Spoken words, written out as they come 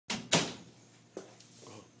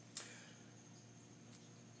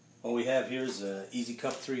What we have here is an Easy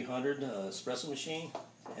Cup 300 espresso machine,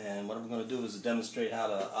 and what I'm going to do is demonstrate how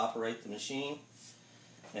to operate the machine.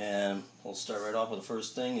 And we'll start right off with the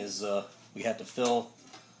first thing is we have to fill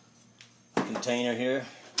the container here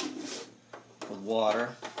with water,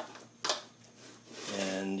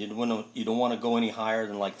 and you don't want to go any higher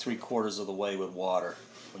than like 3/4 of the way with water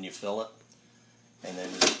when you fill it. And then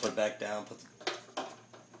just put it back down, put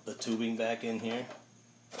the tubing back in here,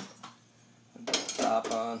 and put the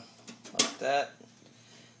top on like that.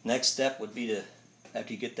 Next step would be to,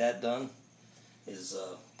 after you get that done, is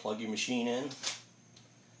plug your machine in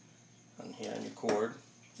on here on your cord,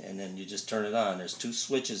 and then you just turn it on. There's two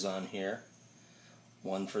switches on here,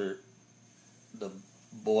 one for the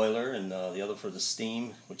boiler and the other for the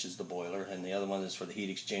steam, which is the boiler, and the other one is for the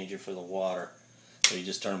heat exchanger for the water. So you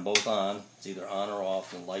just turn them both on. It's either on or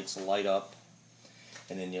off, and the lights will light up,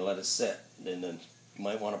 and then you let it sit. Then you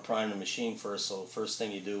might want to prime the machine first, so first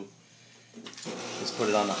thing you do is put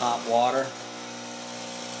it on the hot water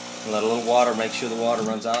and let a little water, make sure the water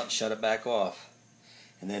runs out, shut it back off.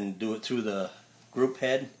 And then do it through the group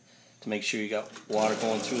head to make sure you got water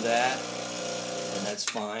going through that, and that's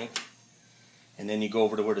fine. And then you go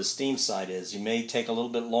over to where the steam side is. You may take a little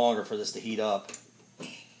bit longer for this to heat up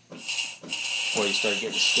before you start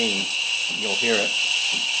getting steam. You'll hear it.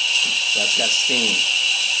 That's got steam.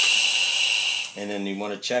 And then you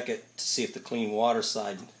want to check it to see if the clean water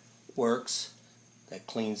side works. That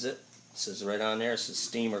cleans it. It says right on there, it says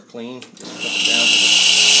steam or clean. Just put it down to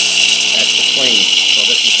that's the clean. So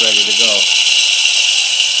this is ready to go.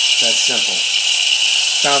 That's simple.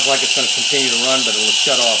 Sounds like it's going to continue to run, but it will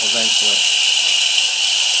shut off eventually.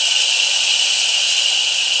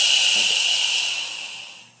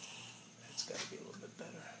 It's got to be a little bit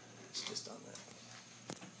better. It's just on that.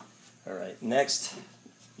 Alright, next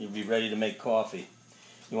you'll be ready to make coffee.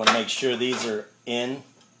 You want to make sure these are in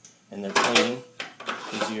and they're clean.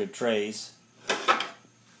 These are your trays.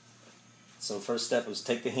 So first step is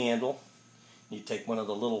take the handle. You take one of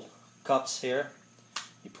the little cups here.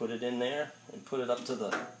 You put it in there and put it up to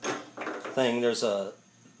the thing. There's the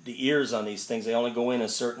ears on these things. They only go in a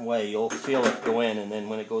certain way. You'll feel it go in, and then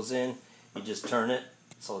when it goes in, you just turn it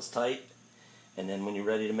so it's tight. And then when you're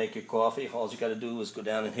ready to make your coffee, all you got to do is go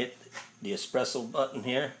down and hit the espresso button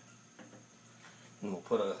here. And we'll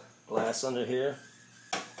put a glass under here,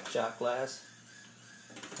 shot glass.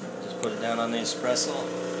 Just put it down on the espresso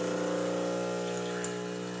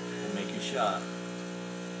and make your shot.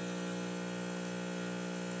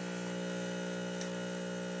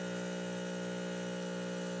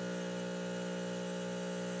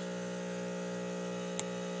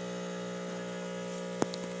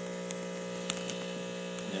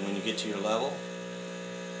 And then when you get to your level, what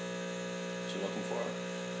you're looking for,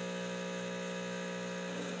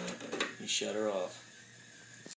 you shut her off.